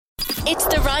It's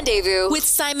The Rendezvous with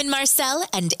Simon Marcel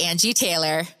and Angie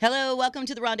Taylor. Hello, welcome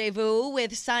to The Rendezvous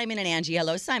with Simon and Angie.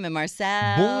 Hello, Simon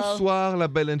Marcel. Bonsoir, la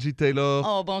belle Angie Taylor.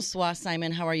 Oh, bonsoir,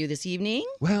 Simon. How are you this evening?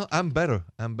 Well, I'm better.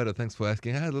 Thanks for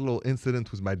asking. I had a little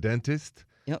incident with my dentist.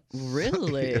 Yep,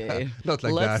 really? Yeah, not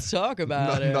like Let's that. talk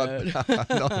about it.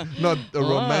 Not a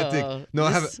romantic. No,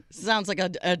 I this sounds like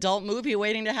an adult movie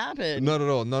waiting to happen. Not at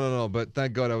all. No. But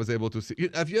thank God I was able to see.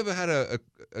 Have you ever had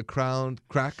a crown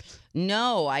cracked?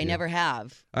 No, I never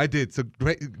have. I did. So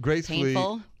gracefully.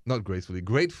 Painful? Not gracefully,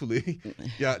 gratefully.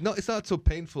 Yeah, no, it's not so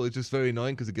painful. It's just very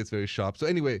annoying because it gets very sharp. So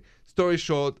anyway, story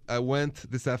short, I went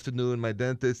this afternoon. My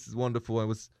dentist is wonderful. I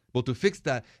was able to fix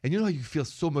that. And you know how you feel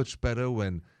so much better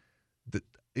when,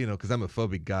 because I'm a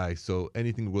phobic guy. So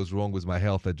anything goes wrong with my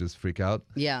health, I just freak out.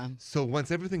 Yeah. So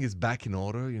once everything is back in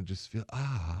order, you just feel,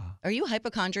 Are you a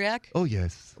hypochondriac? Oh,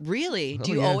 yes. Really?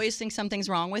 Do Oh, you yes. always think something's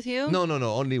wrong with you? No.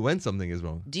 Only when something is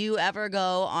wrong. Do you ever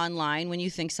go online when you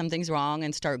think something's wrong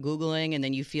and start Googling and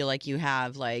then you feel like you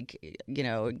have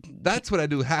That's what I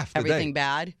do half the everything day.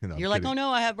 bad? I'm You're like, kidding. oh no,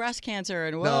 I have breast cancer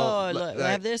and No, look,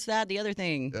 I have this, that, the other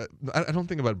thing. I don't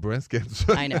think about breast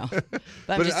cancer. I know. But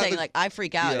I'm just saying, I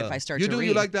freak out if I start to read.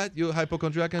 You like that? You're a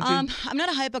hypochondriac, Angie? I'm not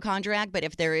a hypochondriac, but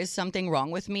if there is something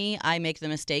wrong with me, I make the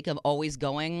mistake of always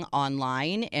going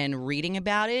online and reading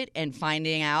about it and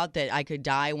finding out that I could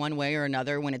die one way or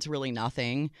another when it's really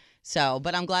nothing. So,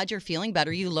 but I'm glad you're feeling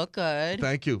better. You look good.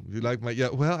 Thank you. You like my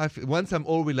Well, once I'm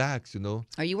all relaxed,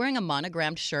 Are you wearing a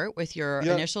monogrammed shirt with your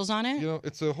initials on it?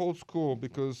 It's a whole school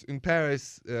because in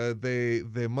Paris they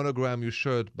monogram your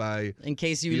shirt by. In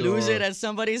case you lose it at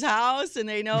somebody's house and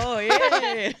they know,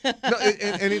 hey.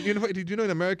 No, did you know in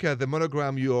America they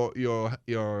monogram your what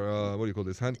do you call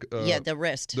this hand? The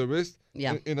wrist. The wrist.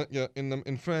 Yeah.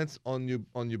 In France on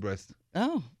your breast.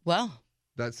 Oh well.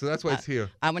 So that's why it's here.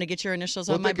 I'm going to get your initials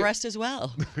on my breast as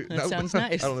well. That sounds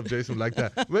nice. I don't know if Jason would like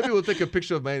that. Maybe we'll take a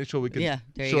picture of my initial. We can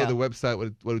show the website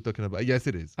what we're talking about. Yes,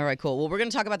 it is. All right, cool. Well, we're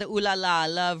going to talk about the ooh la la,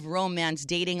 love, romance,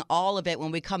 dating, all of it. When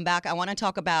we come back, I want to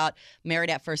talk about Married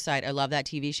at First Sight. I love that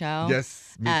TV show.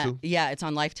 Yes, me too. Yeah, it's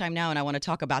on Lifetime now, and I want to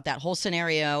talk about that whole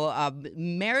scenario.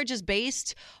 Marriage is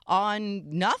based on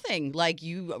nothing, like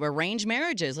you arrange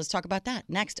marriages. Let's talk about that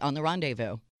next on The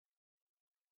Rendezvous.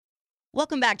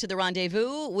 Welcome back to The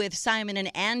Rendezvous with Simon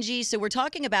and Angie. So we're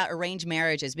talking about arranged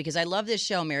marriages because I love this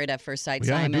show, Married at First Sight,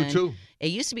 Simon. Yeah, I do too. It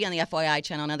used to be on the FYI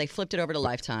channel. Now they flipped it over to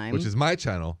Lifetime. Which is my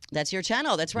channel. That's your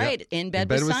channel. That's right. Yep. In Bed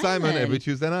with Simon every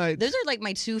Tuesday night. Those are like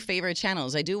my two favorite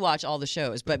channels. I do watch all the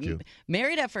shows. But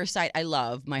Married at First Sight, I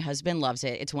love. My husband loves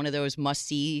it. It's one of those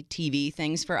must-see TV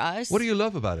things for us. What do you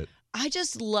love about it? I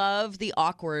just love the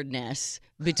awkwardness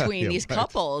between these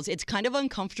couples. It's kind of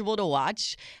uncomfortable to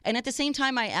watch. And at the same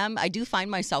time, I do find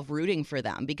myself rooting for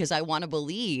them because I want to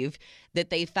believe that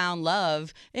they found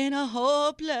love in a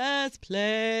hopeless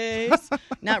place.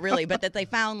 Not really, but that they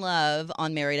found love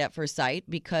on Married at First Sight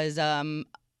because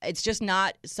it's just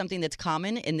not something that's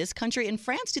common in this country. In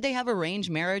France, do they have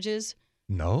arranged marriages?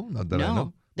 No, not that I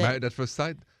know. Married at First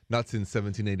Sight? Not since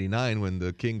 1789 when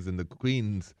the kings and the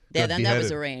queens got then beheaded. That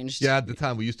was arranged. Yeah, at the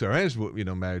time we used to arrange,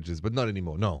 marriages, but not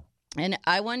anymore. No. And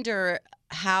I wonder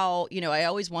how, I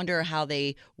always wonder how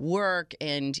they work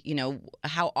and,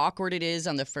 how awkward it is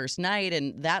on the first night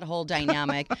and that whole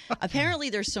dynamic. Apparently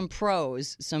there's some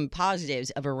pros, some positives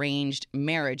of arranged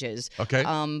marriages. Okay.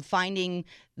 Finding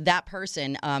that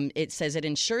person, it says it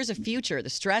ensures a future. The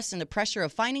stress and the pressure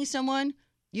of finding someone,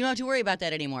 you don't have to worry about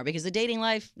that anymore because the dating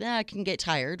life can get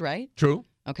tired, right? True.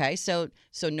 Okay, so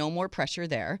no more pressure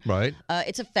there. Right.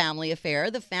 It's a family affair.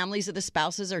 The families of the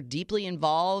spouses are deeply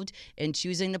involved in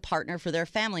choosing the partner for their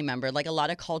family member. Like a lot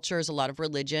of cultures, a lot of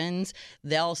religions,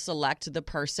 they'll select the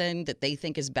person that they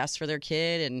think is best for their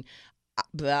kid. And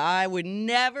I would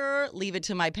never leave it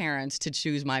to my parents to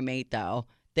choose my mate, though.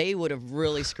 They would have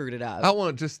really screwed it up. I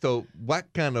want to just know,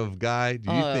 what kind of guy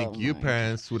do you think your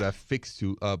parents would have fixed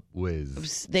you up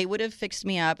with? They would have fixed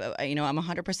me up. I'm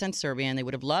 100% Serbian. They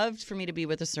would have loved for me to be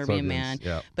with a Serbian man.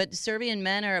 Yeah. But Serbian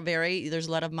men are there's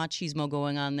a lot of machismo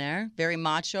going on there. Very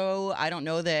macho. I don't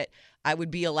know that I would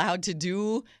be allowed to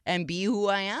do and be who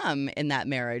I am in that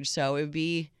marriage. So it would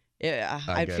be...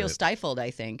 I'd feel stifled,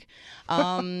 I think.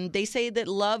 They say that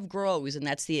love grows, and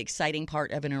that's the exciting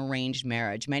part of an arranged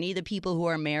marriage. Many of the people who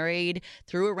are married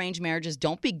through arranged marriages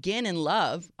don't begin in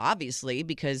love, obviously,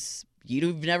 because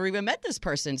you've never even met this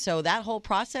person. So that whole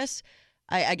process,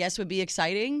 I guess, would be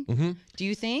exciting. Mm-hmm. Do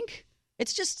you think?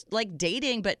 It's just like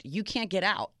dating, but you can't get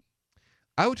out.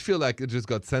 I would feel like it just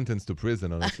got sentenced to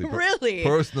prison, honestly. Really?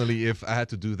 Personally, if I had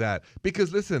to do that.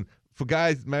 Because, listen, for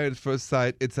guys married at first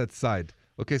sight, it's at sight.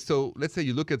 Okay, so let's say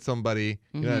you look at somebody,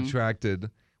 you're not attracted.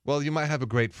 well, you might have a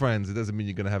great friends. It doesn't mean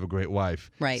you're going to have a great wife.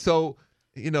 Right. So,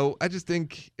 I just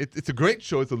think it's a great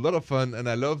show. It's a lot of fun, and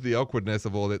I love the awkwardness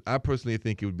of all it. I personally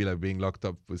think it would be like being locked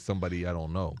up with somebody I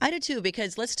don't know. I do too,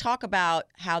 because let's talk about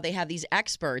how they have these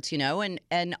experts,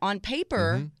 and on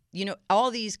paper, all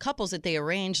these couples that they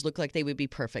arrange look like they would be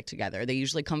perfect together. They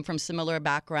usually come from similar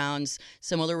backgrounds,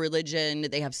 similar religion.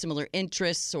 They have similar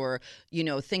interests or,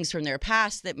 things from their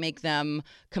past that make them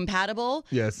compatible.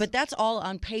 Yes. But that's all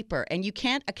on paper, and you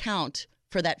can't account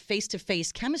for that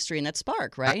face-to-face chemistry and that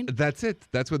spark, right? That's it.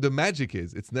 That's what the magic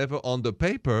is. It's never on the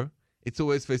paper. It's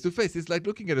always face-to-face. It's like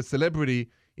looking at a celebrity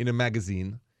in a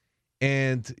magazine,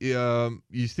 and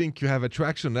you think you have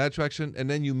attraction, and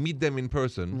then you meet them in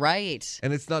person. Right.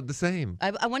 And it's not the same.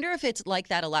 I wonder if it's like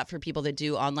that a lot for people that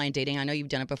do online dating. I know you've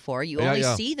done it before. You only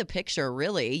see the picture,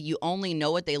 really. You only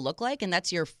know what they look like, and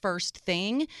that's your first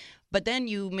thing. But then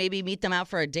you maybe meet them out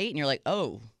for a date, and you're like,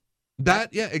 oh.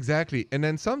 Exactly. And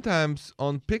then sometimes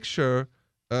on picture,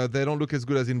 they don't look as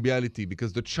good as in reality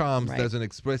because the charm doesn't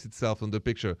express itself on the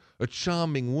picture. A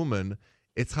charming woman,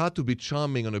 it's hard to be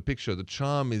charming on a picture. The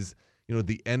charm is,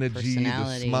 the energy,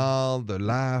 the smile, the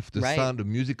laugh, the sound, the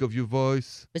music of your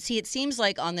voice. But see, it seems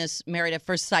like on this Married at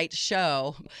First Sight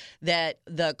show that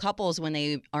the couples, when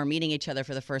they are meeting each other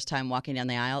for the first time walking down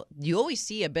the aisle, you always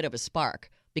see a bit of a spark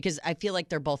because I feel like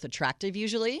they're both attractive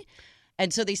usually.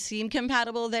 And so they seem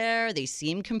compatible there. They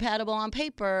seem compatible on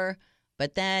paper.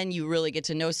 But then you really get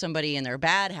to know somebody and their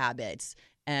bad habits,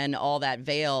 and all that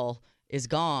veil is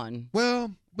gone. Well,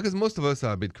 because most of us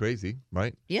are a bit crazy,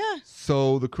 right? Yeah.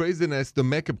 So the craziness, the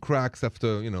makeup cracks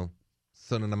after,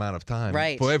 certain amount of time.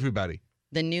 Right. For everybody.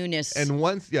 The newness. And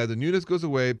once, the newness goes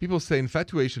away, people say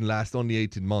infatuation lasts only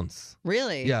 18 months.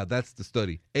 Really? Yeah, that's the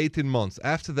study. 18 months.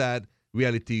 After that,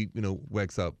 reality,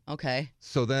 wakes up. Okay.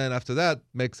 So then after that,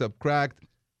 makes up cracked,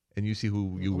 and you see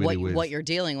who you really with. What you're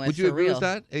dealing with. Would you for agree real. with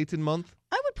that? 18 months?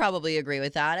 I would probably agree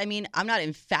with that. I mean, I'm not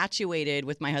infatuated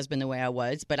with my husband the way I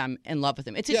was, but I'm in love with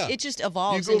him. It just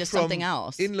evolves into something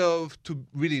else. In love to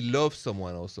really love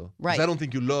someone also. Right. 'Cause I don't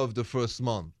think you love the first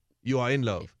month. You are in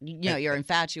love. You're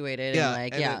infatuated.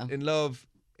 In love.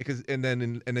 And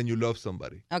then you love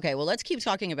somebody. Okay, well, let's keep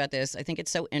talking about this. I think it's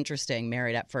so interesting,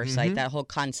 Married at First Sight, that whole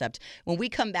concept. When we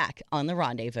come back on The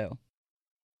Rendezvous.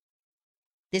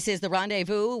 This is The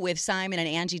Rendezvous with Simon and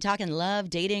Angie talking love,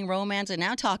 dating, romance, and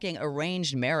now talking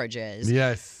arranged marriages.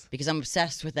 Yes. Because I'm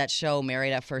obsessed with that show,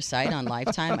 Married at First Sight on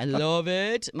Lifetime. I love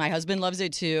it. My husband loves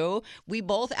it too. We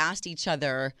both asked each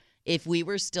other if we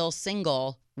were still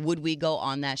single, would we go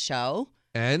on that show?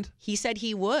 And? He said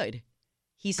he would.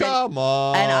 He said, come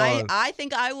on. And I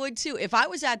think I would too. If I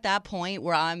was at that point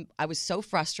where I was so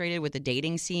frustrated with the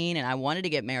dating scene and I wanted to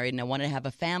get married and I wanted to have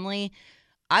a family,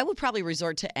 I would probably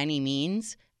resort to any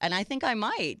means. And I think I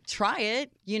might try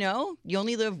it. You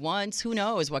only live once. Who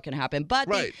knows what can happen? But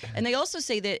they also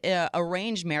say that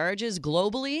arranged marriages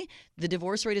globally, the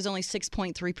divorce rate is only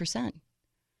 6.3%.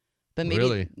 But maybe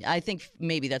really? I think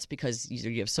maybe that's because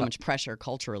you have so much pressure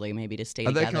culturally, maybe to stay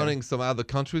together. Are together. they counting some other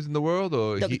countries in the world,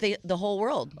 or the whole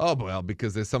world? Oh well,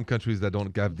 because there's some countries that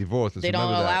don't have divorce. They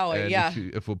don't allow it.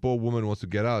 And if a poor woman wants to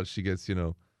get out, she gets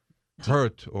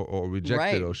hurt or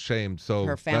rejected or shamed. So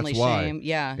her family that's why. shame.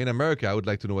 Yeah. In America, I would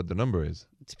like to know what the number is.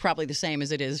 It's probably the same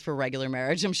as it is for regular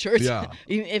marriage. I'm sure it's,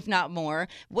 if not more.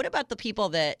 What about the people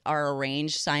that are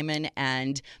arranged, Simon,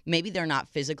 and maybe they're not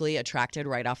physically attracted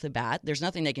right off the bat? There's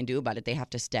nothing they can do about it. They have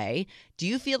to stay. Do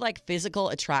you feel like physical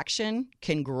attraction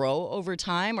can grow over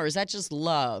time, or is that just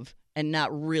love and not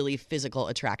really physical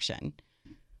attraction?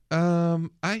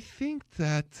 I think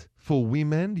that for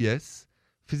women, yes,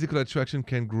 physical attraction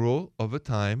can grow over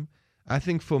time. I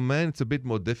think for men, it's a bit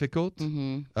more difficult.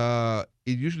 Mm-hmm.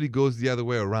 It usually goes the other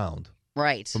way around.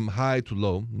 Right. From high to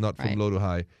low, not from low to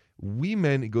high.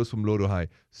 Women, it goes from low to high.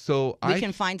 So we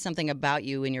can find something about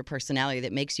you in your personality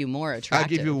that makes you more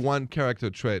attractive. I'll give you one character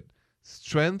trait: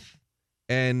 strength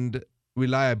and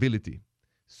reliability.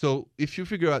 So if you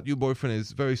figure out your boyfriend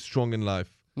is very strong in life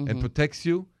and protects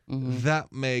you,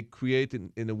 that may create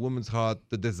in a woman's heart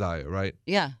the desire, right?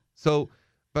 Yeah. So...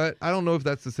 But I don't know if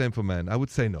that's the same for men. I would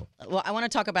say no. Well, I want to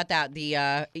talk about that,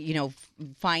 the,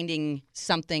 finding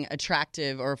something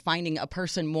attractive or finding a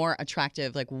person more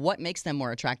attractive. Like, what makes them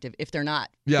more attractive if they're not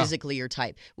physically your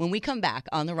type? When we come back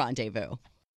on The Rendezvous.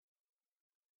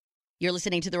 You're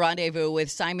listening to The Rendezvous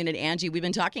with Simon and Angie. We've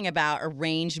been talking about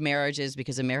arranged marriages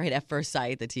because of Married at First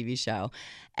Sight, the TV show,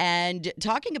 and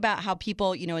talking about how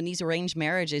people, in these arranged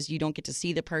marriages, you don't get to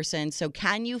see the person. So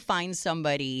can you find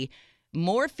somebody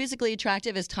more physically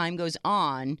attractive as time goes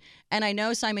on? And I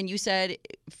know, Simon, you said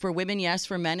for women, yes.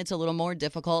 For men, it's a little more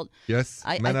difficult. Yes,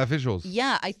 men are visuals.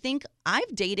 Yeah, I think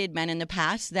I've dated men in the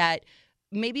past that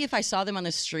maybe if I saw them on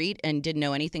the street and didn't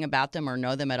know anything about them or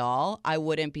know them at all, I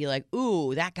wouldn't be like,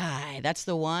 ooh, that guy, that's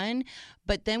the one.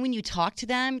 But then when you talk to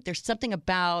them, there's something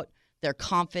about their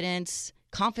confidence.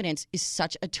 Confidence is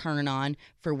such a turn on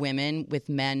for women with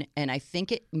men. And I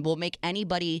think it will make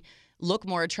anybody look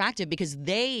more attractive because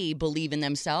they believe in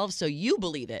themselves. So you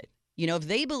believe it. You know, if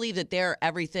they believe that they're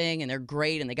everything and they're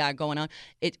great and they got it going on,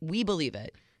 we believe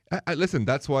it. Listen,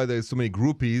 that's why there's so many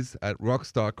groupies at rock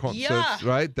star concerts,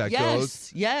 right? That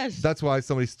goes. Yes. That's why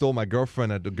somebody stole my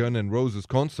girlfriend at the Gun N' Roses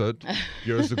concert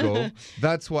years ago.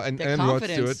 That's why, and Rod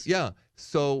Stewart. Yeah.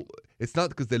 So it's not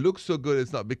because they look so good.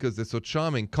 It's not because they're so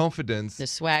charming. Confidence, the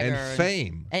swagger, and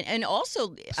fame, and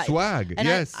also swag.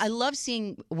 Yes. I love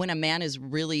seeing when a man is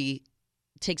really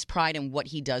takes pride in what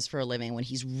he does for a living, when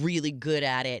he's really good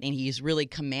at it and he's really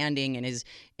commanding in his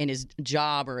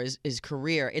job or his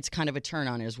career. It's kind of a turn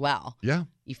on as well. Yeah.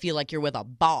 You feel like you're with a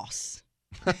boss.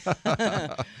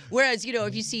 Whereas, you know,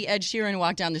 if you see Ed Sheeran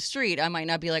walk down the street, I might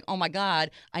not be like, oh my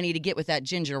God, I need to get with that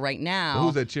ginger right now. Well,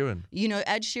 who's Ed Sheeran? You know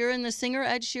Ed Sheeran, the singer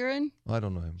Ed Sheeran? I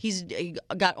don't know him. He's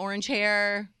got orange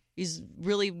hair. He's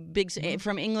really big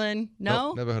from England. No?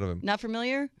 Nope, never heard of him. Not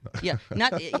familiar? Yeah.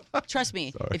 Trust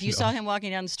me, Sorry, if you saw him walking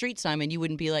down the street, Simon, you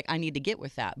wouldn't be like, I need to get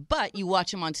with that. But you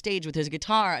watch him on stage with his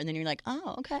guitar, and then you're like,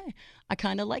 oh, okay. I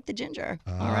kind of like the ginger.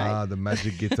 All right. The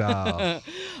magic guitar.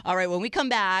 All right, when we come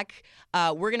back,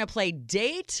 we're going to play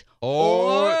Date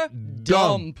or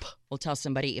Dump. We'll tell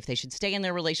somebody if they should stay in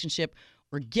their relationship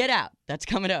or get out. That's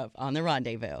coming up on The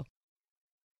Rendezvous.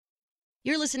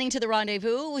 You're listening to The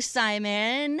Rendezvous with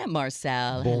Simon,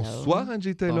 Marcel. Bonsoir,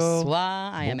 Angie Taylor.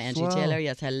 Bonsoir. I am Angie Taylor.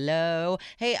 Yes, hello.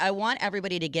 Hey, I want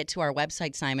everybody to get to our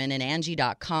website,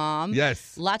 simonandangie.com.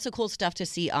 Yes. Lots of cool stuff to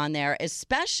see on there,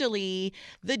 especially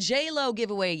the J-Lo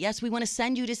giveaway. Yes, we want to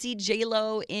send you to see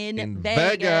J-Lo in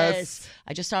Vegas.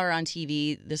 I just saw her on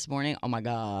TV this morning. Oh, my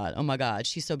God. Oh, my God.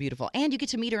 She's so beautiful. And you get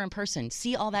to meet her in person.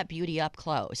 See all that beauty up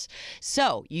close.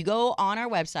 So you go on our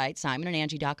website,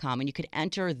 simonandangie.com, and you could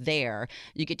enter there.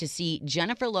 You get to see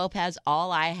Jennifer Lopez,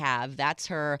 All I Have. That's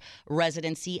her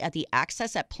residency at the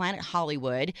Access at Planet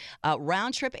Hollywood.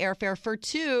 Round-trip airfare for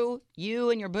two, you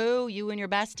and your boo, you and your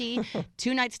bestie.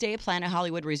 2-night stay at Planet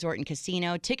Hollywood Resort and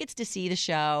Casino. Tickets to see the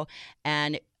show,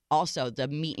 and also the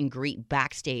meet and greet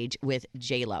backstage with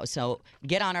J-Lo. So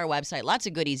get on our website. Lots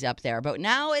of goodies up there. But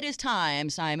now it is time,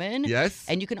 Simon. Yes.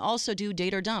 And you can also do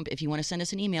Date or Dump if you want to send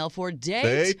us an email for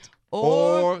Date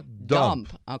or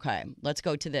dump. Okay, let's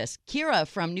go to this. Kira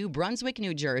from New Brunswick,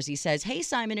 New Jersey says, hey,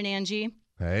 Simon and Angie.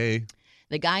 Hey.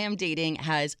 The guy I'm dating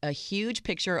has a huge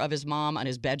picture of his mom on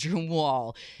his bedroom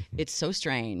wall. It's so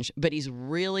strange, but he's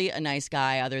really a nice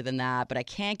guy other than that. But I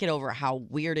can't get over how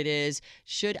weird it is.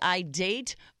 Should I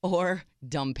date or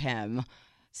dump him?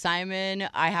 Simon,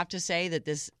 I have to say that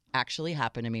this actually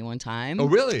happened to me one time. Oh,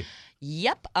 really?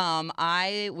 Yep.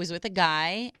 I was with a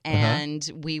guy, and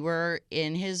we were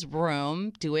in his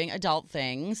room doing adult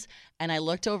things, and I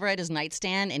looked over at his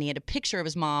nightstand, and he had a picture of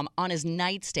his mom on his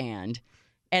nightstand.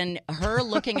 And her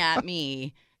looking at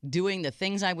me doing the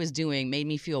things I was doing made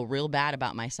me feel real bad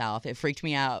about myself. It freaked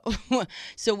me out.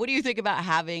 So what do you think about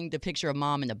having the picture of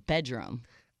mom in the bedroom?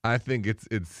 I think it's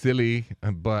silly,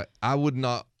 but I would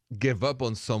not give up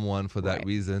on someone for that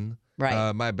reason.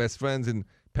 Right. My best friend's in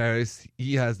Paris.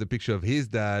 He has the picture of his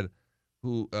dad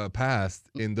who passed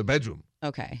in the bedroom.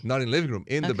 Okay. Not in the living room,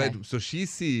 in the bedroom. So she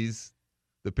sees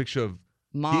the picture of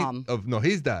mom.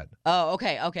 His dad. Oh,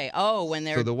 okay. Okay. Oh, when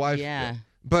they're. So the wife. Yeah.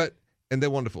 And they're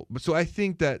wonderful. But so I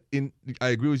think that I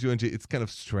agree with you, Angie. It's kind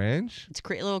of strange. It's a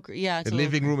little, yeah. It's the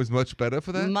living room is much better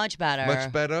for that. Much better.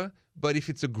 Much better. But if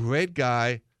it's a great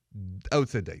guy, I would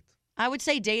say date. I would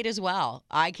say date as well.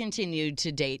 I continued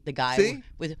to date the guy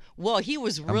with. Well, he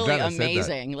was I'm really glad I said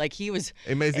amazing. Like he was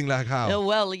amazing. Like how?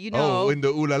 Well, you know. Oh, in the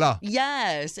ooh la la.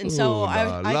 Yes, and so I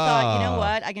thought, you know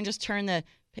what? I can just turn the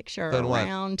picture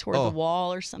around toward the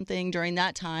wall or something during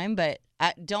that time, but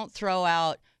don't throw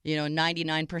out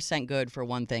 99% good for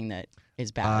one thing that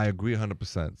is bad. I agree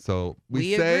 100%. So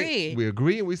we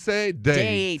agree, and we say date.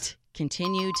 Date.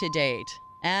 Continue to date.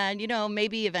 And,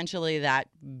 maybe eventually that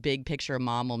big picture of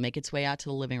mom will make its way out to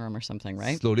the living room or something,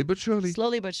 right? Slowly but surely.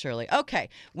 Slowly but surely. Okay.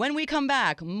 When we come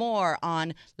back, more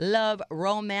on love,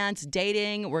 romance,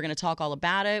 dating. We're going to talk all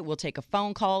about it. We'll take a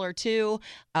phone call or two.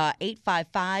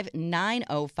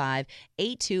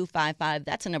 855-905-8255.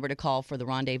 That's a number to call for The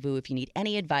Rendezvous if you need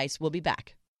any advice. We'll be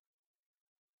back.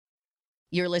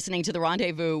 You're listening to The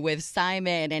Rendezvous with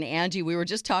Simon and Angie. We were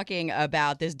just talking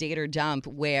about this date or dump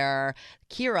where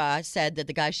Kira said that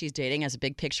the guy she's dating has a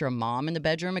big picture of mom in the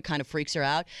bedroom. It kind of freaks her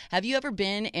out. Have you ever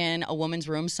been in a woman's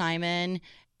room, Simon,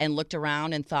 and looked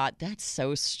around and thought, that's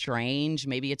so strange.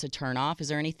 Maybe it's a turnoff. Is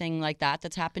there anything like that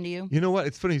that's happened to you? You know what?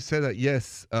 It's funny you say that.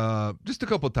 Yes, just a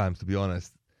couple times, to be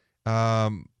honest.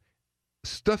 Um,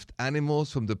 Stuffed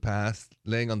animals from the past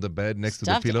laying on the bed next to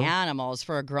the Stuffed pillow. animals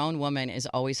for a grown woman is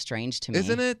always strange to me.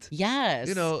 Isn't it? Yes.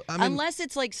 You know, I mean, unless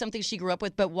it's like something she grew up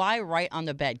with, but why right on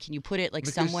the bed? Can you put it like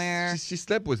because somewhere? she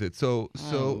slept with it. So,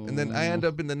 and then I end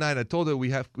up in the night. I told her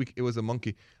it was a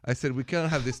monkey. I said, we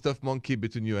cannot have this stuffed monkey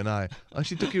between you and I. And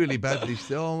she took it really badly. She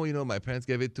said, oh, my parents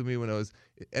gave it to me when I was,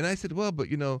 and I said, well, but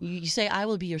You say, I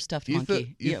will be your stuffed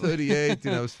monkey. You're 38,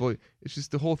 I was 40. It's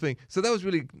just the whole thing. So that was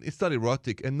really, it's not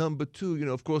erotic. And number two,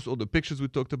 of course, all the pictures we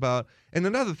talked about. And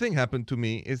another thing happened to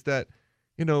me is that,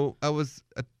 I was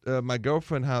at my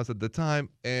girlfriend's house at the time,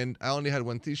 and I only had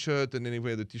one T-shirt, and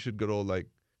anyway, the T-shirt got all like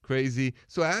crazy.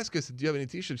 So I asked her, I said, do you have any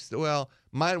T-shirts? She said, well,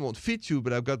 mine won't fit you,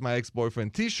 but I've got my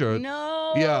ex-boyfriend T-shirt.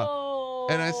 No. Yeah.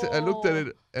 And I said, I looked at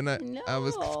it, and I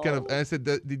was kind of, and I said,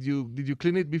 did you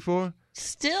clean it before?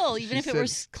 Still, even if it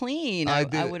was clean, I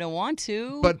wouldn't want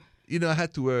to. But I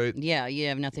had to wear it. Yeah, you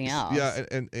have nothing else. Yeah,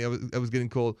 and I was getting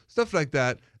cold. Stuff like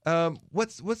that.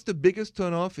 What's the biggest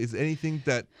turn off is anything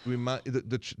that remind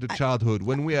the childhood.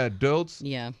 When we are adults,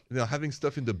 having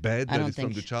stuff in the bed that is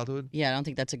from the childhood. Yeah, I don't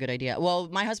think that's a good idea. Well,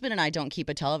 my husband and I don't keep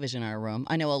a television in our room.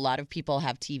 I know a lot of people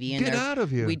have TV in there. Get out of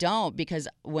here. We don't, because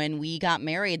when we got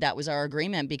married, that was our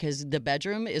agreement, because the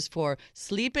bedroom is for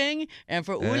sleeping and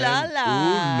for ooh la la.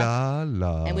 Ooh la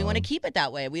la. And we want to keep it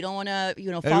that way. We don't want to,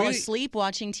 fall asleep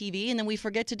watching TV and then we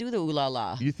forget to do the ooh la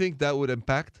la. You think that would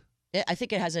impact? I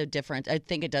think it has a difference. I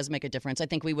think it does make a difference. I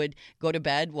think we would go to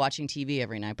bed watching TV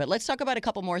every night. But let's talk about a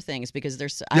couple more things,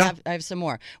 because I have some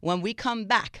more. When we come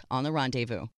back on The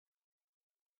Rendezvous.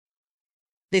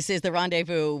 This is The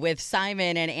Rendezvous with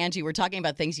Simon and Angie. We're talking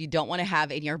about things you don't want to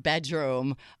have in your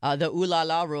bedroom, the ooh la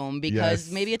la room,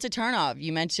 because maybe it's a turnoff.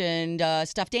 You mentioned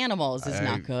stuffed animals is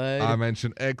not good. I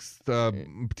mentioned ex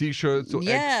T-shirts or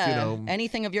ex,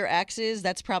 anything of your exes.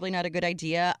 That's probably not a good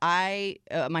idea. My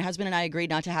husband and I agreed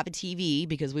not to have a TV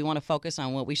because we want to focus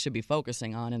on what we should be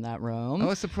focusing on in that room. I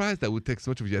was surprised that would take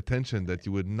so much of your attention that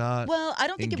you would not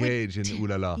engage in ooh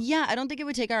la la. Yeah, I don't think it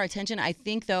would take our attention. I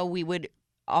think, though, we would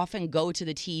often go to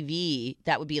the TV.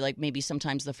 That would be like maybe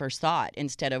sometimes the first thought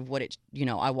instead of what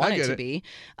I want it to be.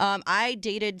 I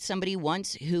dated somebody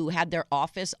once who had their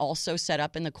office also set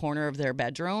up in the corner of their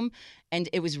bedroom. And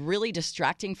it was really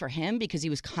distracting for him because he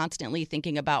was constantly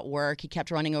thinking about work. He kept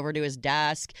running over to his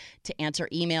desk to answer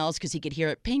emails because he could hear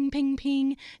it ping, ping,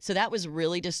 ping. So that was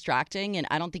really distracting, and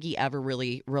I don't think he ever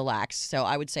really relaxed. So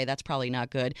I would say that's probably not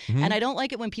good. Mm-hmm. And I don't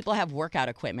like it when people have workout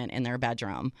equipment in their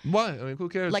bedroom. Why? I mean, who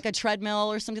cares? Like a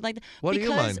treadmill or something like that. What do you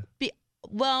mind?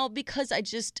 Because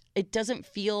it doesn't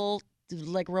feel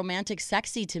like romantic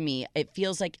sexy to me. It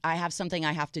feels like I have something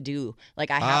I have to do. Like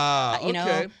I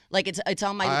have, like it's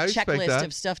on my checklist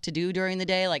of stuff to do during the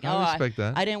day. Like,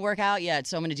 I didn't work out yet,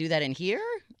 so I'm going to do that in here.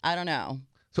 I don't know.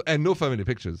 So, and no family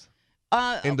pictures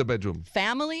in the bedroom.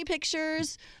 Family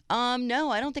pictures?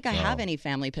 No, I don't think I have any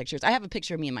family pictures. I have a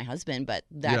picture of me and my husband, but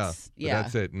that's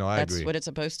that's it. No, I agree. That's what it's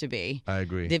supposed to be. I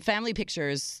agree. The family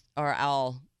pictures are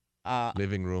all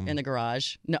living room in the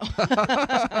garage. No.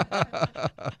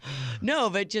 No,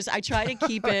 but just I try to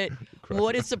keep it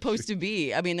what it's supposed to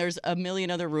be. I mean, there's a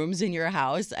million other rooms in your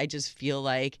house. I just feel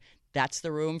like that's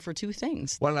the room for two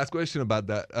things. One last question about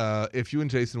that. If you and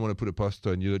Jason want to put a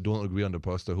poster and you don't agree on the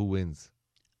poster, who wins?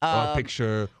 Or a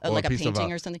picture, or like a piece painting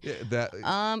of or something. Yeah,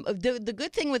 the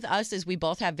good thing with us is we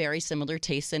both have very similar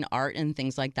tastes in art and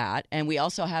things like that, and we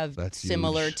also have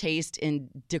similar taste in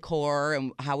decor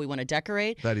and how we want to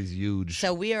decorate. That is huge.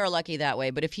 So we are lucky that way.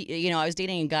 But if I was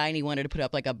dating a guy and he wanted to put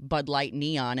up like a Bud Light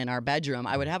neon in our bedroom,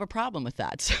 I would have a problem with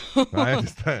that. So I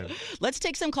understand. Let's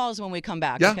take some calls when we come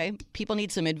back. Yeah. Okay, people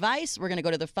need some advice. We're going to go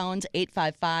to the phones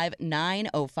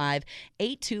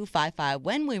 855-905-8255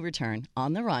 when we return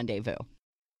on The Rendezvous.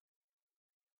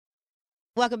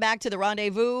 Welcome back to The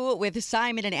Rendezvous with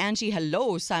Simon and Angie.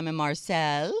 Hello, Simon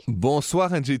Marcel. Bonsoir,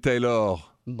 Angie Taylor.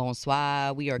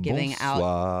 Bonsoir. We are giving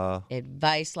out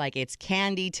advice like it's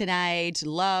candy tonight.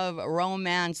 Love,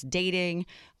 romance, dating,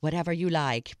 whatever you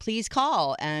like. Please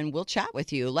call and we'll chat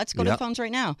with you. Let's go to the phones right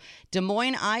now. Des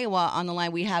Moines, Iowa on the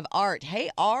line. We have Art. Hey,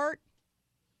 Art.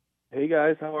 Hey,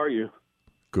 guys. How are you?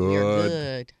 Good. We're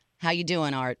good. How you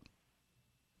doing, Art?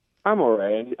 I'm all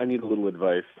right. I need a little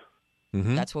advice.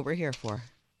 Mm-hmm. That's what we're here for.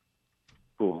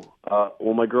 Cool.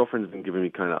 Well, my girlfriend's been giving me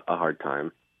kind of a hard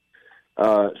time.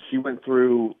 She went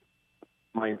through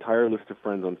my entire list of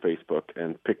friends on Facebook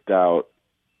and picked out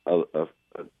a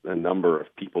number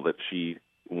of people that she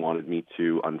wanted me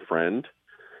to unfriend.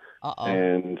 Uh-oh.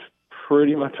 And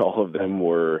pretty much all of them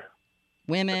were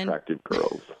women, attractive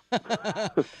girls.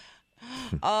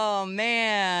 Oh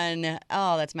man,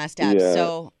 oh that's messed up. Yeah.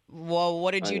 So, well,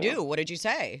 what did I you know. do? What did you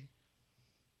say?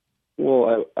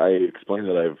 Well, I explained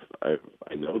that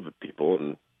I know the people,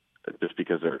 and just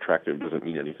because they're attractive doesn't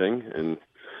mean anything. And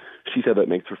she said that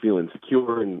makes her feel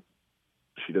insecure, and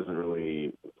she doesn't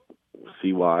really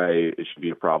see why it should be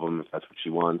a problem if that's what she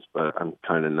wants. But I'm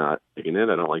kind of not digging it.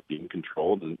 I don't like being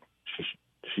controlled, and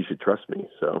she should trust me.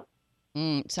 So,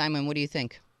 Simon, what do you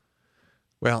think?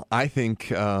 Well, I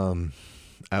think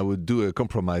I would do a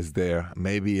compromise there.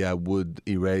 Maybe I would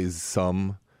erase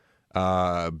some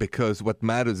because what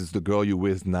matters is the girl you're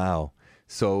with now.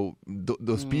 So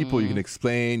those people you can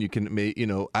explain, you can make,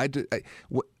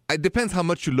 it depends how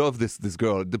much you love this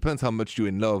girl. It depends how much you're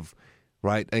in love,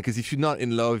 right? Because if you're not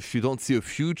in love, if you don't see a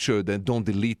future, then don't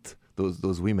delete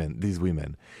these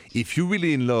women. If you're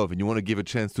really in love and you want to give a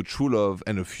chance to true love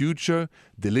and a future,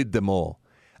 delete them all.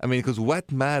 I mean, because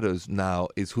what matters now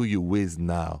is who you're with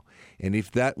now. And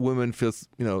if that woman feels,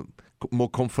 more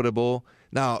comfortable,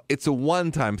 now it's a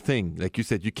one-time thing. Like you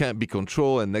said, you can't be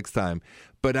controlled and next time.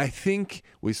 But I think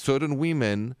with certain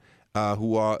women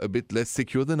who are a bit less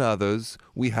secure than others,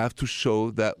 we have to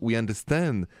show that we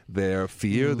understand their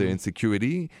fear, their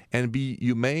insecurity, and be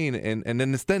humane and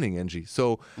understanding, Angie.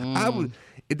 So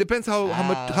it depends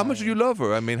how much do you love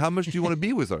her? I mean, how much do you want to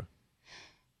be with her?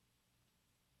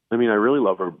 I mean, I really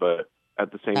love her, but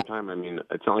at the same time, I mean,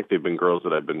 it's not like they've been girls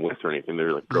that I've been with or anything.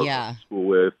 They're like girls I went to school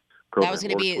with, girls That was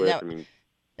going to be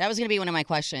that was going to be one of my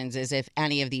questions: is if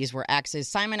any of these were exes.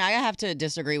 Simon, I have to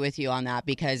disagree with you on that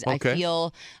because Okay.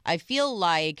 I feel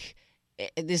like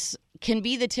this can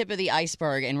be the tip of the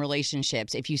iceberg in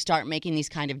relationships if you start making these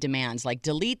kind of demands, like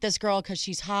delete this girl because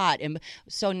she's hot. And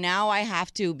so now I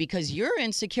have to, because you're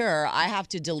insecure, I have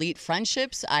to delete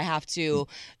friendships. I have to,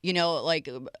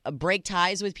 break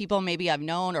ties with people maybe I've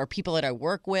known or people that I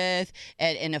work with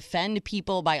and offend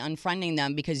people by unfriending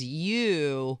them because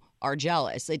you are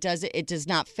jealous. It does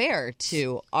not fair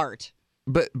to art.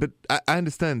 But I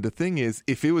understand. The thing is,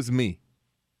 if it was me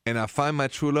and I find my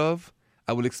true love,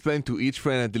 I will explain to each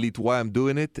friend and delete why I'm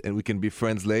doing it, and we can be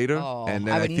friends later. Oh, and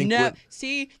then I would think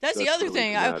see. That's the That's other really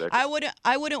thing. dramatic.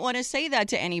 I wouldn't want to say that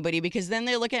to anybody because then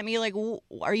they look at me like,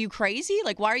 "Are you crazy?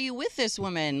 Like, why are you with this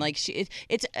woman? Like,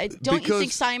 don't you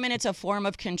think, Simon? It's a form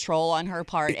of control on her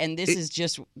part, and this is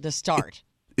just the start."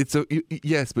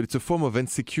 Yes, but it's a form of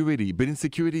insecurity. But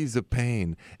insecurity is a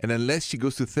pain, and unless she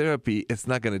goes to therapy, it's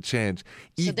not going to change.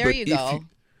 So there you go.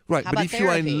 Right, How but about if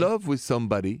you're in therapy? love with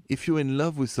somebody,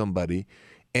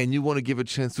 and you want to give a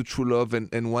chance to true love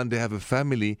and one day have a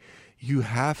family, you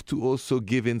have to also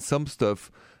give in some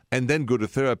stuff and then go to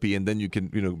therapy, and then you can,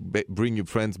 bring your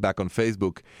friends back on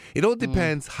Facebook. It all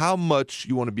depends how much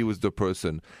you want to be with the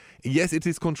person. Yes, it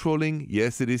is controlling.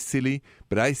 Yes, it is silly,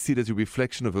 but I see it as a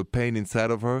reflection of a pain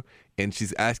inside of her, and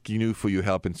she's asking you for your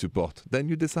help and support. Then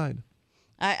you decide.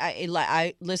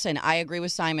 I listen. I agree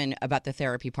with Simon about the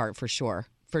therapy part for sure.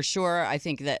 For sure, I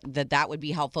think that would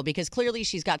be helpful because clearly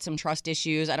she's got some trust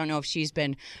issues. I don't know if she's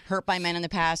been hurt by men in the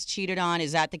past, cheated on.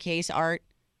 Is that the case, Art?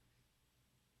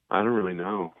 I don't really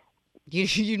know.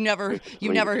 You never We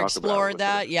can talk explored about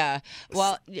that. it. Yeah.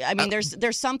 Well, I mean,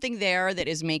 there's something there that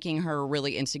is making her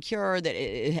really insecure.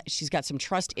 That she's got some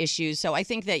trust issues. So I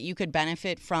think that you could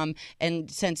benefit from. And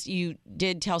since you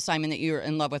did tell Simon that you're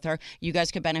in love with her, you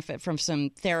guys could benefit from some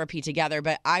therapy together.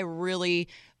 But I really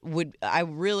would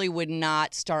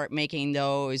not start making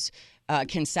those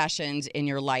concessions in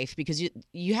your life because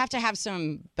you have to have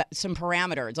some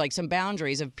parameters, like some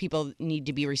boundaries of people need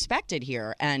to be respected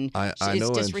here, and I it's know,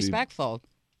 Angie. disrespectful.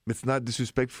 It's not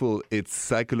disrespectful. It's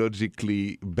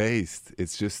psychologically based.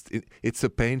 It's just, it's a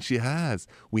pain she has.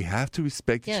 We have to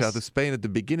respect each Yes. other's pain at the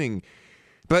beginning.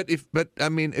 But I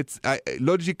mean,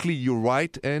 logically, you're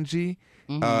right, Angie.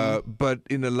 But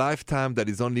in a lifetime that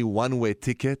is only one-way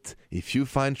ticket, if you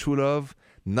find true love,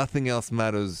 nothing else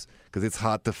matters because it's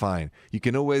hard to find. You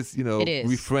can always, It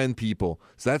is. refriend people.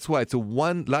 So that's why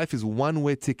life is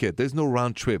one-way ticket. There's no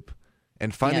round trip.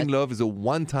 And finding love is a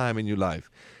one time in your life.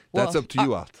 That's Well, up to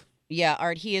you, Art. Yeah,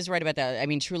 Art, he is right about that. I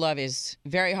mean, true love is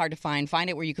very hard to find. Find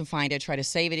it where you can find it. Try to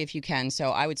save it if you can.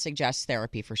 So I would suggest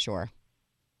therapy for sure.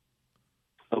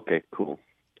 Okay, cool.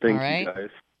 Thank All right. you, guys.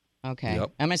 Okay.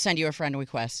 Yep. I'm going to send you a friend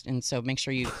request, and so make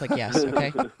sure you click yes,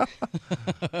 okay?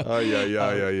 Oh,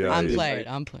 yeah. I'm playing.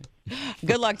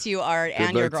 Good luck to you, Art,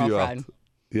 and your luck to you, Art. girlfriend.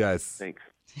 Yes. Thanks.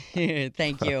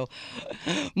 Thank you.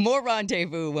 More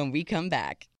Rendezvous when we come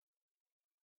back.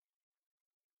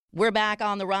 We're back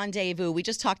on the Rendezvous. We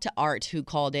just talked to Art, who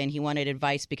called in. He wanted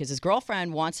advice because his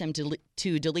girlfriend wants him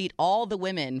to delete all the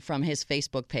women from his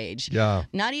Facebook page. Yeah.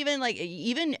 Not even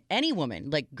even any woman,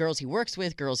 like girls he works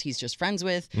with, girls he's just friends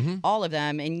with, all of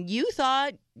them. And you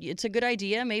thought it's a good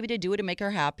idea maybe to do it to make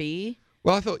her happy.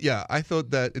 Well, I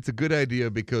thought that it's a good idea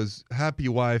because happy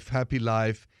wife, happy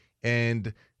life,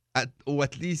 and or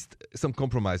at least some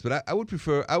compromise. But I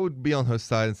would be on her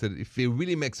side and said, if it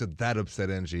really makes her that upset,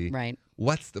 Angie, Right.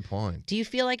 what's the point? Do you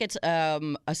feel like it's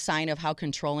a sign of how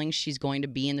controlling she's going to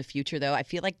be in the future, though? I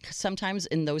feel like sometimes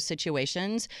in those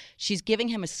situations, she's giving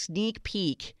him a sneak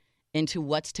peek into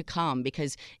what's to come,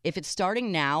 because if it's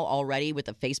starting now already with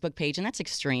a Facebook page, and that's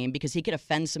extreme because he could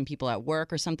offend some people at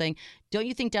work or something, don't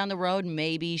you think down the road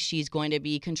maybe she's going to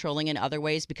be controlling in other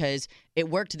ways because it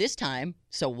worked this time,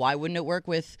 so why wouldn't it work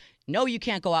with, no, you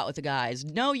can't go out with the guys,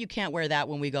 no, you can't wear that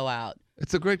when we go out?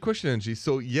 It's a great question, Angie.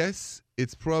 So yes,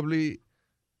 it's probably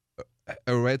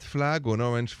a red flag or an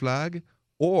orange flag,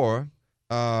 or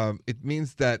it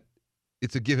means that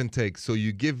it's a give and take. So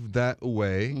you give that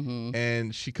away,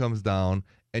 and she comes down,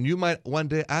 and you might one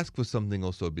day ask for something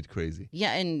also a bit crazy.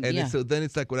 Yeah, and So then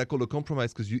it's like what I call a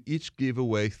compromise, because you each give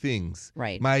away things.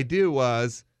 Right. My idea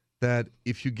was that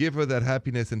if you give her that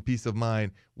happiness and peace of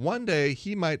mind, one day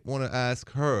he might want to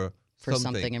ask her for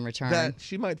something in return that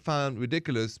she might find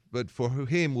ridiculous, but for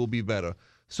him will be better.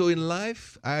 So in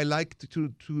life, I like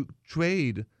to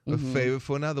trade a favor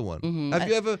for another one. Have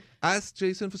you ever asked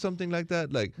Jason for something like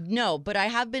that? No, but I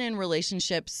have been in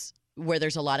relationships where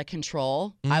there's a lot of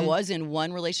control. I was in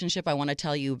one relationship I want to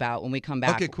tell you about when we come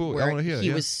back. Okay, cool. Where I want to hear.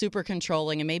 he was super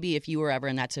controlling, and maybe if you were ever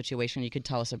in that situation, you could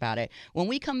tell us about it when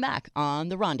we come back on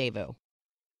The Rendezvous.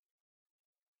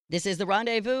 This is The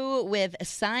Rendezvous with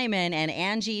Simon and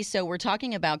Angie. So we're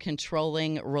talking about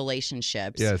controlling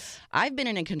relationships. Yes. I've been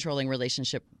in a controlling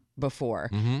relationship before.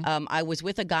 I was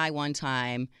with a guy one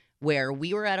time where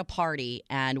we were at a party,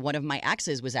 and one of my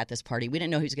exes was at this party. We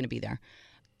didn't know he was going to be there.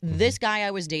 This guy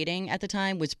I was dating at the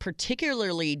time was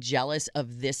particularly jealous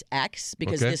of this ex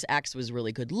because this ex was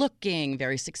really good looking,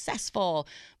 very successful,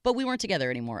 but we weren't together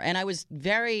anymore. And I was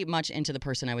very much into the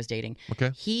person I was dating.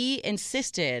 Okay. He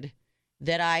insisted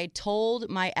that I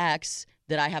told my ex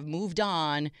that I have moved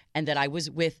on and that I was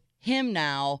with him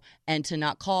now, and to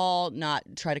not call, not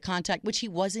try to contact, which he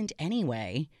wasn't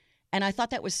anyway. And I thought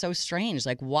that was so strange.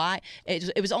 Like, why?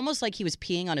 It was almost like he was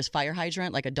peeing on his fire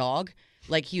hydrant like a dog.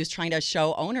 Like he was trying to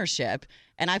show ownership.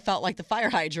 And I felt like the fire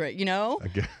hydrant, you know?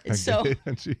 So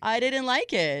I didn't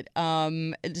like it.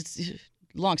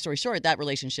 Long story short, that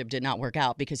relationship did not work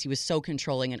out because he was so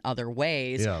controlling in other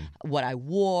ways. Yeah. What I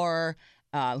wore,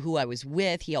 who I was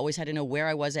with. He always had to know where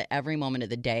I was at every moment of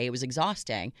the day. It was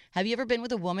exhausting. Have you ever been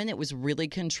with a woman that was really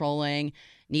controlling,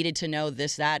 needed to know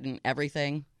this, that, and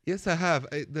everything? Yes, I have.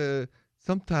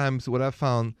 Sometimes what I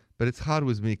found, but it's hard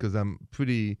with me because I'm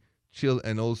pretty chill,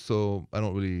 and also I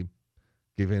don't really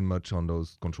give in much on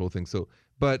those control things.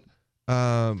 But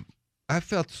I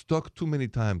felt stuck too many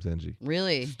times, Angie.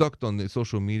 Really? Stuck on the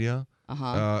social media.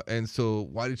 And so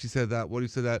why did she say that? Why did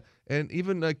she say that? And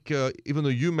even even though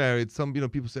you married, some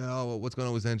people say, oh, what's going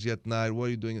on with Angie at night? What are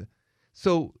you doing?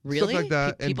 So really? Stuff like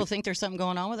that. People think there's something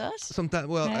going on with us? Sometimes,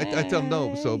 well, I tell them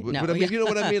no. So, but I mean, yeah. you know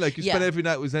what I mean? Like you spend every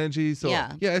night with Angie. So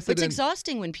yeah. I said, it's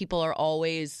exhausting when people are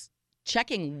always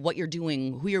checking what you're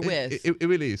doing, who you're with. It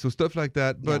really is. So stuff like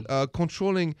that. But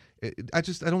controlling, I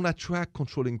don't attract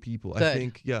controlling people. Good. I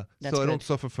think, That's so I good. don't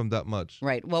suffer from that much.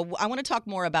 Right. Well, I want to talk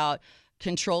more about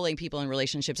controlling people in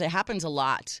relationships. It happens a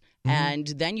lot. And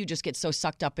then you just get so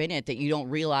sucked up in it that you don't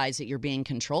realize that you're being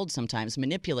controlled sometimes,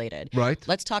 manipulated. Right.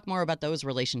 Let's talk more about those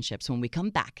relationships when we come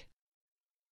back.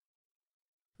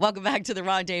 Welcome back to The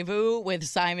Rendezvous with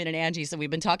Simon and Angie. So we've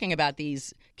been talking about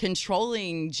these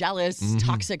controlling, jealous,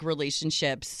 toxic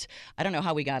relationships. I don't know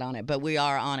how we got on it, but we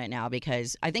are on it now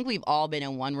because I think we've all been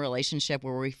in one relationship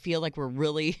where we feel like we're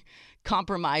really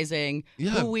compromising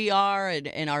who we are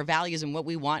and our values and what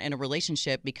we want in a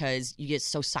relationship because you get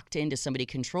so sucked into somebody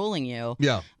controlling you.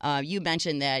 Yeah. You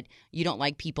mentioned that you don't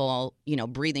like people,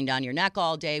 breathing down your neck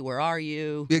all day. Where are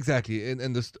you? Exactly.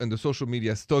 And the social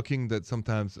media stalking that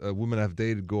sometimes women have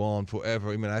dated go on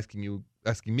forever. Even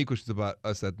asking me questions about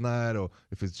us at night, or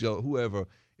if it's Joe, whoever.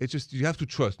 It's just, you have to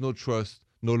trust, no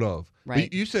love.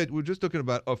 Right. But you said, we're just talking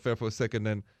about off-air for a second,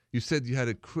 and you said you had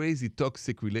a crazy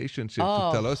toxic relationship to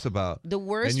tell us about. The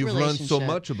worst relationship. And you've learned so relationship.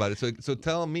 much about it. So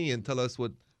tell me and tell us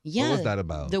what was that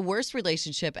about? The worst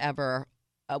relationship ever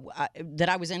that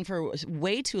I was in for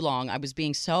way too long. I was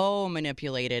being so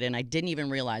manipulated and I didn't even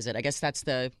realize it. I guess that's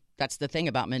that's the thing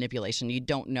about manipulation. You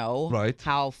don't know Right.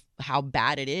 how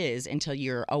bad it is until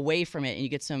you're away from it and you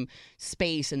get some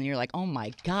space and you're like, oh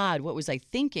my God, what was I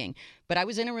thinking? But I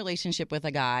was in a relationship with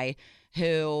a guy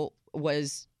who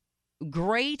was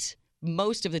great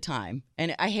most of the time.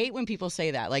 And I hate when people say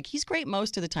that. Like, he's great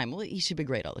most of the time. Well, he should be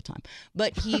great all the time.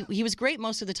 But he was great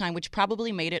most of the time, which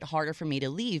probably made it harder for me to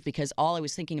leave because all I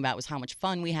was thinking about was how much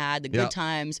fun we had, the good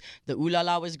times, the ooh la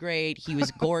la was great, he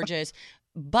was gorgeous.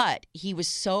 But he was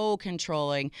so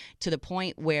controlling to the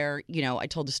point where, I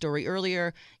told the story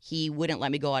earlier, he wouldn't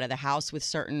let me go out of the house with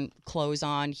certain clothes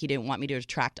on. He didn't want me to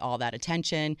attract all that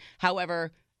attention.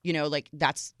 However,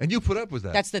 that's... And you put up with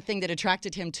that. That's the thing that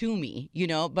attracted him to me,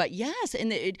 But yes,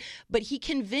 but he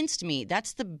convinced me.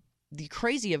 That's the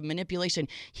crazy of manipulation.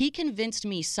 He convinced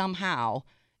me somehow,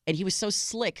 and he was so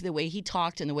slick the way he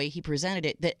talked and the way he presented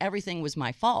it, that everything was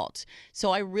my fault.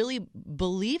 So I really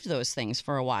believed those things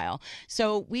for a while.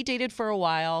 So we dated for a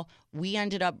while. We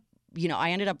ended up,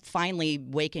 I ended up finally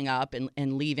waking up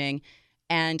and leaving.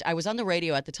 And I was on the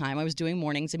radio at the time. I was doing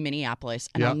mornings in Minneapolis.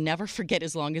 And I'll never forget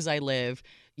as long as I live.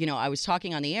 I was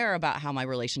talking on the air about how my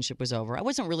relationship was over. I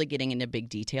wasn't really getting into big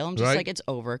detail. I'm just like, it's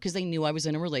over, because they knew I was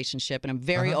in a relationship. And I'm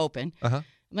very open. I'm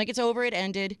like, it's over. It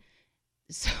ended.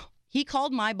 So he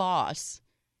called my boss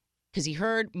because he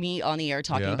heard me on the air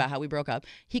talking about how we broke up.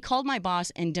 He called my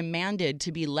boss and demanded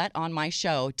to be let on my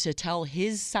show to tell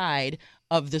his side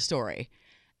of the story.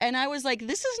 And I was like,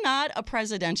 this is not a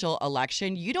presidential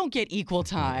election. You don't get equal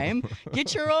time.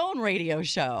 Get your own radio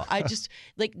show. I just,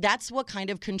 that's what kind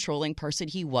of controlling person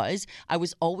he was. I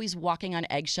was always walking on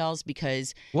eggshells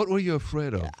because... What were you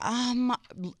afraid of?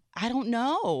 I don't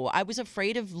know. I was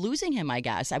afraid of losing him, I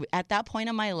guess. At that point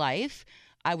in my life,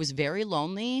 I was very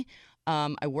lonely.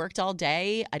 I worked all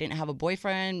day. I didn't have a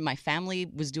boyfriend. My family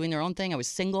was doing their own thing. I was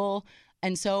single.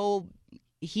 And so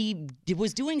he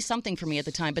was doing something for me at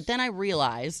the time. But then I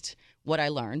realized what I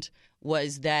learned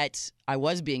was that I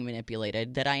was being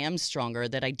manipulated, that I am stronger,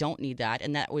 that I don't need that.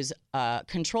 And that was a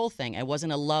control thing. It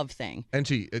wasn't a love thing.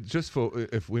 Angie, just for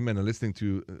if women are listening to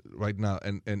you right now,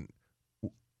 and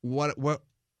what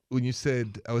when you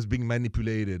said I was being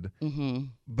manipulated,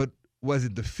 but was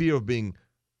it the fear of being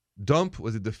dumped?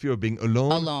 Was it the fear of being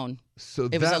alone? Alone. So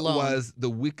that was the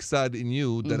weak side in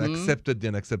you that accepted the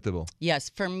unacceptable. Yes.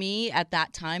 For me, at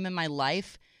that time in my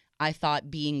life, I thought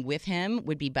being with him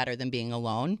would be better than being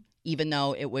alone, even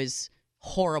though it was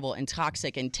horrible and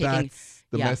toxic and taking... That's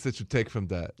the message to take from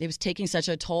that. It was taking such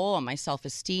a toll on my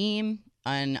self-esteem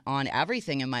and on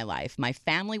everything in my life. My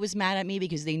family was mad at me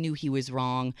because they knew he was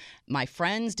wrong. My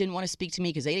friends didn't want to speak to me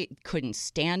because they couldn't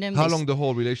stand him. How long the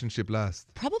whole relationship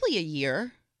last? Probably a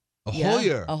year. Whole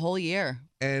year? A whole year.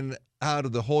 And out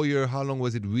of the whole year, how long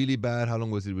was it really bad? How long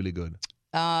was it really good?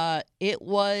 It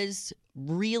was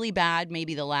really bad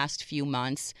maybe the last few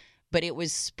months, but it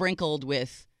was sprinkled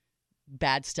with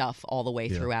bad stuff all the way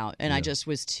throughout. And I just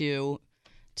was too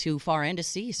far in to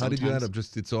see sometimes. How did you end up?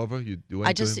 Just, it's over? You went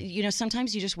I just,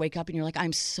 sometimes you just wake up and you're like,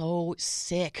 I'm so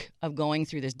sick of going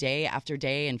through this day after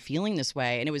day and feeling this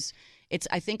way. And it's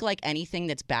I think like anything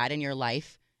that's bad in your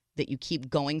life, that you keep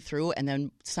going through, and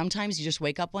then sometimes you just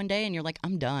wake up one day and you're like,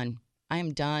 I'm done. I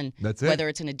am done. That's it. Whether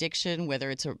it's an addiction, whether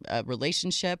it's a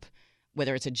relationship,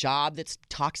 whether it's a job that's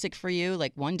toxic for you,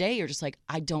 like one day you're just like,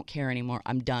 I don't care anymore.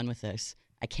 I'm done with this.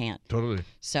 I can't. Totally.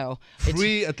 So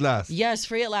free at last. Yes,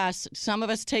 free at last. Some of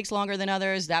us takes longer than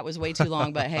others. That was way too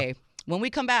long, but hey. When we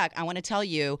come back, I want to tell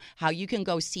you how you can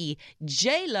go see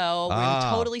J-Lo. We're going to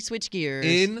totally switch gears.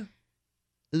 In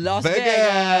Las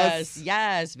Vegas.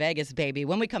 Yes, Vegas, baby.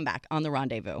 When we come back on The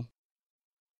Rendezvous.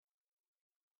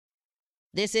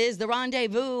 This is The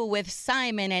Rendezvous with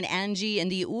Simon and Angie in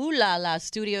the Ooh La La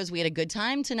studios. We had a good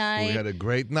time tonight. We had a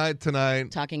great night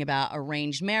tonight. Talking about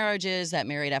arranged marriages, that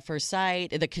married at first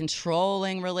sight, the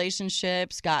controlling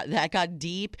relationships, got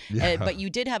deep. Yeah. But you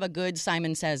did have a good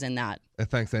Simon Says in that.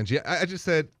 Thanks, Angie. I just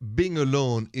said being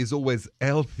alone is always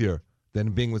healthier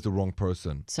than being with the wrong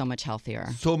person. So much healthier.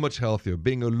 So much healthier.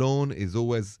 Being alone is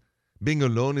always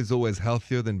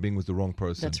healthier than being with the wrong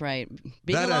person. That's right.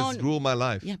 That has ruled my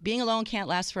life. Yeah, being alone can't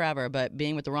last forever, but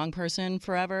being with the wrong person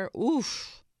forever,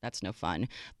 oof, that's no fun.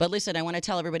 But listen, I want to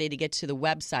tell everybody to get to the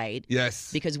website.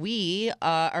 Yes. Because we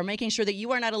are making sure that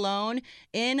you are not alone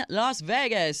in Las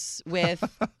Vegas with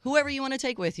whoever you want to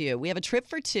take with you. We have a trip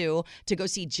for two to go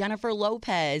see Jennifer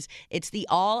Lopez. It's the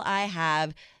All I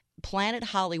Have Planet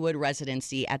Hollywood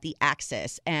residency at the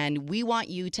Axis, and we want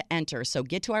you to enter. So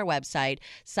get to our website,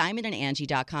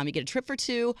 simonandangie.com. You get a trip for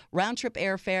two, round-trip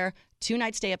airfare,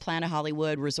 2-night stay at Planet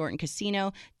Hollywood Resort and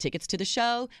Casino, tickets to the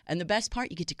show, and the best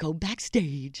part, you get to go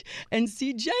backstage and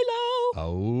see J-Lo.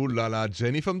 Oh la la,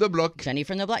 Jenny from the block. Jenny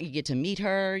from the block. You get to meet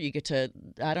her. You get to,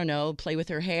 I don't know, play with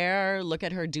her hair, look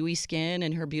at her dewy skin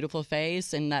and her beautiful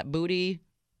face and that booty.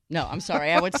 No, I'm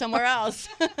sorry. I went somewhere else.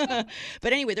 But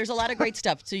anyway, there's a lot of great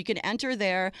stuff. So you can enter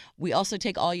there. We also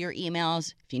take all your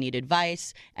emails if you need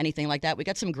advice, anything like that. We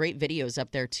got some great videos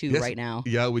up there, too, right now.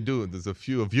 Yeah, we do. There's a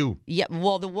few of you. Yeah.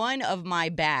 Well, the one of my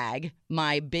bag,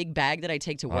 my big bag that I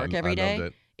take to work every day.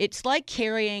 Loved it. It's like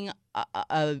carrying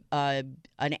an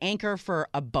anchor for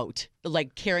a boat,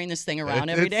 like carrying this thing around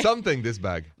every day. It's something, this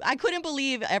bag. I couldn't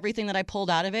believe everything that I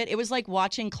pulled out of it. It was like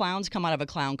watching clowns come out of a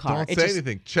clown car. Don't say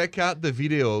anything. Check out the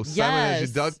video,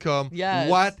 simonangie.com.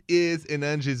 Yes. What is in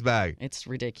Angie's bag? It's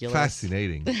ridiculous.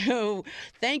 Fascinating.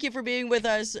 Thank you for being with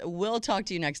us. We'll talk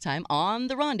to you next time on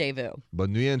The Rendezvous.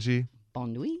 Bonne nuit, Angie.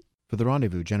 Bonne nuit. For The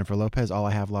Rendezvous, Jennifer Lopez, All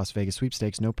I Have Las Vegas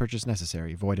sweepstakes, no purchase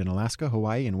necessary. Void in Alaska,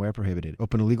 Hawaii, and where prohibited.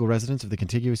 Open to legal residents of the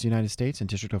contiguous United States and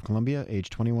District of Columbia, age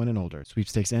 21 and older.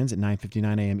 Sweepstakes ends at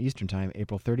 9:59 a.m. Eastern Time,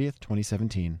 April 30th,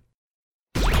 2017.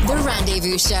 The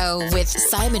Rendezvous Show with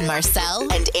Simon Marcel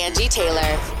and Angie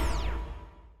Taylor.